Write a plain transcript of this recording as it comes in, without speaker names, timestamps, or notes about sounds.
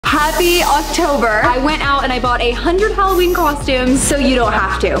Happy October. I went out and I bought 100 Halloween costumes so you don't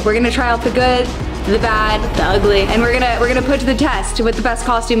have to. We're gonna try out the good, the bad, the ugly, and we're gonna put to the test what the best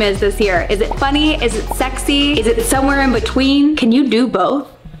costume is this year. Is it funny? Is it sexy? Is it somewhere in between? Can you do both?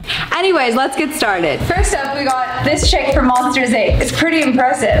 Anyways, let's get started. First up, we got this chick from Monsters Inc. It's pretty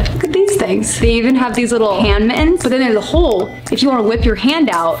impressive. Look at these things. They even have these little hand mittens, but then there's a hole if you want to whip your hand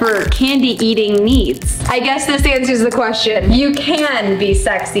out for candy eating needs. I guess this answers the question. You can be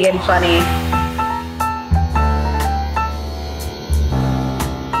sexy and funny.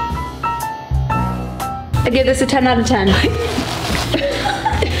 I give this a 10 out of 10. Oh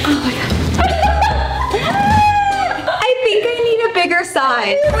my god. Bigger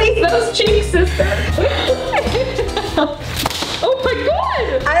size. Wait, those cheeks, sister. Oh my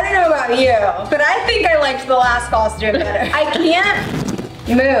god. I don't know about you, but I think I liked the last costume better. I can't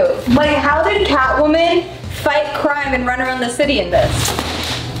move. Like, how did Catwoman fight crime and run around the city in this?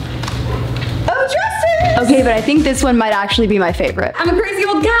 Oh, dresses! Okay, but I think this one might actually be my favorite. I'm a crazy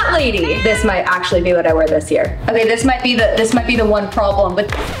old cat lady. This might actually be what I wear this year. Okay, this might be the one problem, but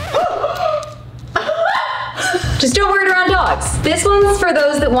just don't wear it around dogs. This one's for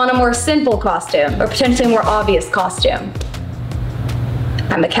those that want a more simple costume or potentially more obvious costume.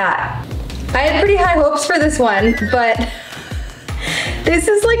 I'm a cat. I had pretty high hopes for this one, but this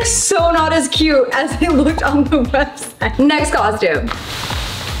is like so not as cute as it looked on the website. Next costume.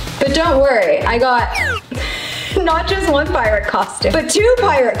 But don't worry, I got not just one pirate costume, but 2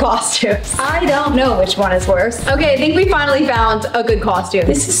 pirate costumes. I don't know which one is worse. Okay, I think we finally found a good costume.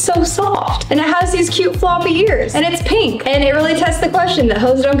 This is so soft, and it has these cute floppy ears, and it's pink, and it really tests the question that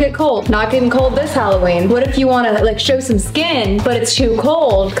hose don't get cold. Not getting cold this Halloween. What if you want to like show some skin, but it's too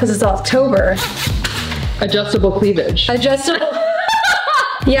cold because it's October? Adjustable cleavage. Adjustable.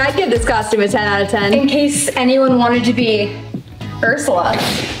 Yeah, I'd give this costume a 10 out of 10 in case anyone wanted to be Ursula.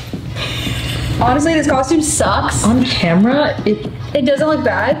 Honestly, this costume sucks. On camera, it doesn't look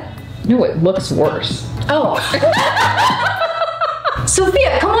bad. No, it looks worse. Oh.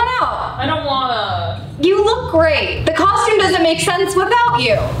 Sophia, come on out. I don't wanna. You look great. The costume doesn't make sense without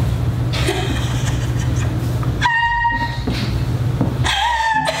you.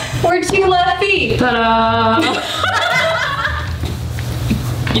 We're 2 left feet. Ta-da!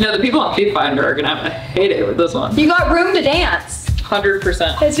 You know, the people on Feet Finder are gonna have a heyday with this one. You got room to dance.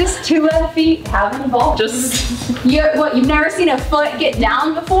 100%. It's just 2 left feet having a ball. Just. You've never seen a foot get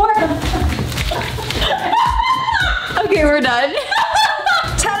down before? Okay, we're done.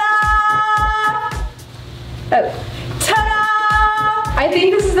 Ta-da! Oh. Ta-da! I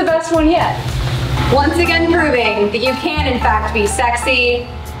think this is the best one yet. Once again proving that you can in fact be sexy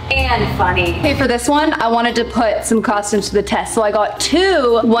and funny. Okay, for this one, I wanted to put some costumes to the test. So I got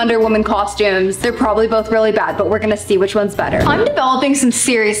 2 Wonder Woman costumes. They're probably both really bad, but we're gonna see which one's better. I'm developing some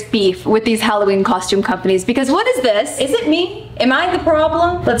serious beef with these Halloween costume companies because what is this? Is it me? Am I the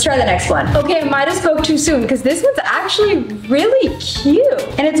problem? Let's try the next one. Okay, I might have spoke too soon because this one's actually really cute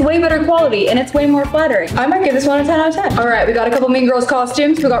and it's way better quality and it's way more flattering. I might give this one a 10 out of 10. All right, we got a couple Mean Girls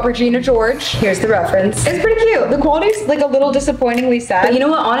costumes. We got Regina George. Here's the reference. It's pretty cute. The quality's like a little disappointingly sad. But you know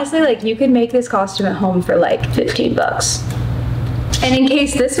what? Honestly, like you could make this costume at home for like 15 bucks. And in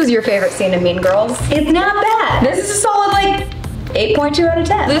case this was your favorite scene in Mean Girls, it's not bad. This is a solid like 8.2 out of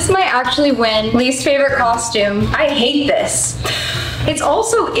 10. This might actually win least favorite costume. I hate this. It's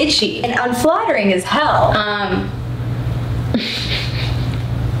also itchy and unflattering as hell.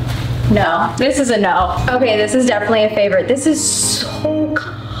 No, this is a no. Okay, this is definitely a favorite. This is so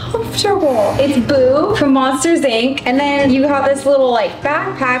comfortable. It's Boo from Monsters Inc. And then you have this little like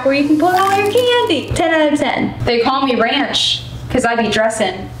backpack where you can put all your candy. 10 out of 10. They call me Ranch because I be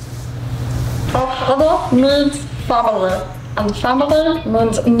dressing. Comfortable means family. And family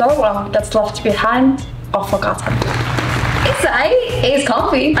means no one gets left behind or forgotten. It's it's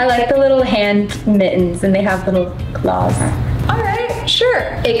comfy. I like the little hand mittens and they have little claws. All right, sure.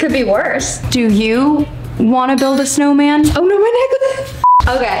 It could be worse. Do you want to build a snowman? Oh no, my necklace.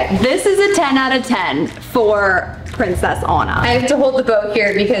 Okay, this is a 10 out of 10 for Princess Anna. I have to hold the bow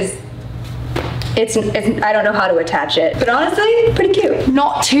here because it's I don't know how to attach it, but honestly, pretty cute.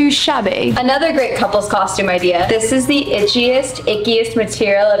 Not too shabby. Another great couples costume idea. This is the itchiest, ickiest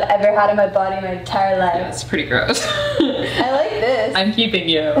material I've ever had in my body my entire life. Yeah, it's pretty gross. I like this. I'm keeping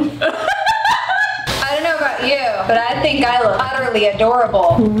you. I don't know about you, but I think I look utterly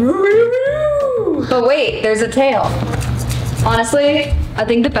adorable. But wait, there's a tail. Honestly, I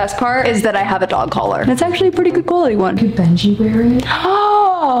think the best part is that I have a dog collar. It's actually a pretty good quality one. Could Benji wear it?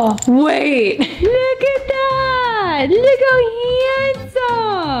 Oh, wait. Look at that. Look how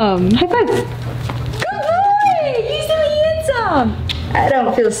handsome. High five. Good boy. He's so handsome. I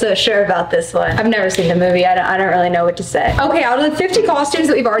don't feel so sure about this one. I've never seen the movie. I don't really know what to say. Okay, out of the 50 costumes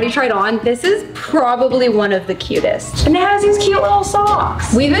that we've already tried on, this is probably one of the cutest. And it has these cute little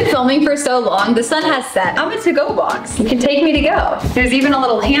socks. We've been filming for so long, the sun has set. I'm a to-go box. You can take me to go. There's even a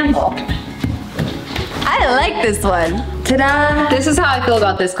little handle. I like this one. Ta-da! This is how I feel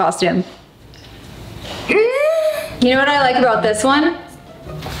about this costume. You know what I like about this one?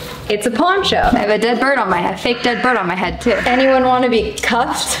 It's a poncho. I have a dead bird on my head, fake dead bird on my head too. Anyone want to be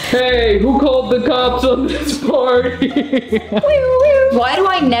cuffed? Hey, who called the cops on this party? Why do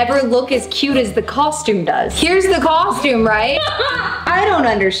I never look as cute as the costume does? Here's the costume, right? I don't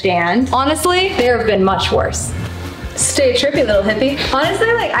understand. Honestly, there have been much worse. Stay trippy, little hippie. Honestly,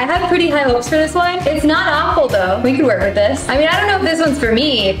 like, I have pretty high hopes for this one. It's not awful though. We could work with this. I mean, I don't know if this one's for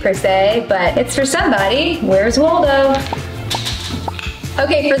me per se, but it's for somebody. Where's Waldo?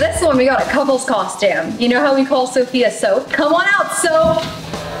 Okay, for this one, we got a couple's costume. You know how we call Sophia Soap? Come on out, Soap!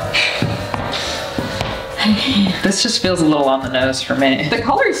 This just feels a little on the nose for me. The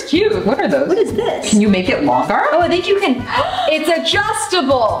color's cute. What are those? What is this? Can you make it longer? Oh, I think you can. It's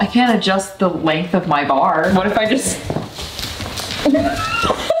adjustable. I can't adjust the length of my bar. What if I just...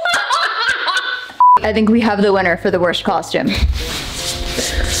 I think we have the winner for the worst costume.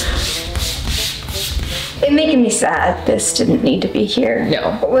 It's making me sad. This didn't need to be here.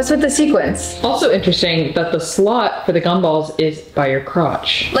 No. What's with the sequence? Also interesting that the slot for the gumballs is by your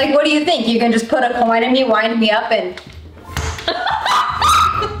crotch. Like, what do you think? You can just put a coin in me, wind me up, and...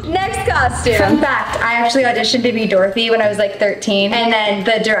 Next costume. Fun fact, I actually auditioned to be Dorothy when I was like 13, and then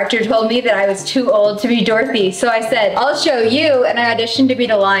the director told me that I was too old to be Dorothy, so I said, I'll show you, and I auditioned to be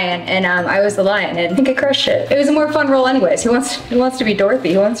the lion, and I was the lion, and I think I crushed it. It was a more fun role anyways. Who wants to be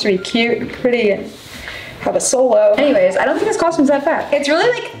Dorothy? Who wants to be cute and pretty and have a solo? Anyways, I don't think this costume's that bad. It's really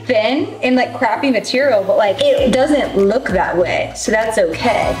like thin and like crappy material, but like it doesn't look that way, so that's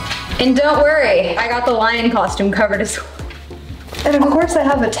okay. And don't worry, I got the lion costume covered as well. And of course I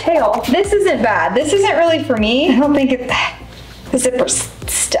have a tail. This isn't bad. This isn't really for me. I don't think the zipper's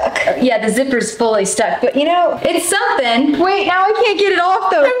stuck. Yeah, the zipper's fully stuck, but you know, it's something. Wait, now I can't get it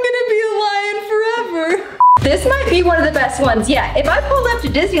off though. I'm gonna be a lion forever. This might be one of the best ones yet. If I pulled up to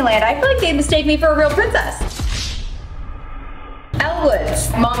Disneyland, I feel like they'd mistake me for a real princess.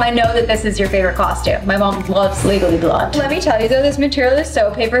 Elwoods. Mom, I know that this is your favorite costume. My mom loves Legally Blonde. Let me tell you though, this material is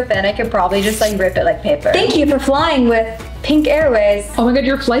so paper thin, I could probably just like rip it like paper. Thank you for flying with Pink Airways. Oh my god,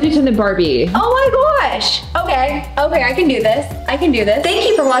 you're a flight attendant, Barbie. Oh my gosh. Okay, I can do this. I can do this. Thank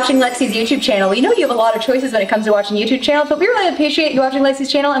you for watching Lexi's YouTube channel. We know you have a lot of choices when it comes to watching YouTube channels, but we really appreciate you watching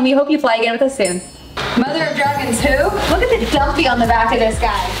Lexi's channel, and we hope you fly again with us soon. Mother of Dragons who? Look at the dumpy on the back of this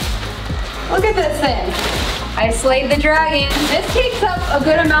guy. Look at this thing. I slayed the dragon. This takes up a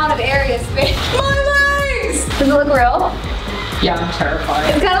good amount of area space. My legs! Does it look real? Yeah, I'm terrified.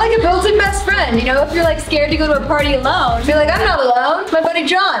 It's kind of like a built-in best friend. You know, if you're like scared to go to a party alone, be like, I'm not alone. My buddy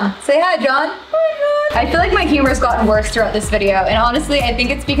John. Say hi, John. Hi, John. I feel like my humor's gotten worse throughout this video, and honestly, I think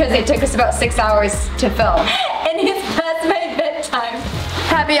it's because it took us about 6 hours to film. And it's past my bedtime.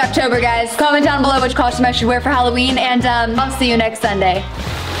 Happy October, guys. Comment down below which costume I should wear for Halloween, and I'll see you next Sunday.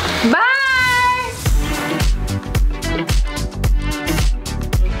 Bye!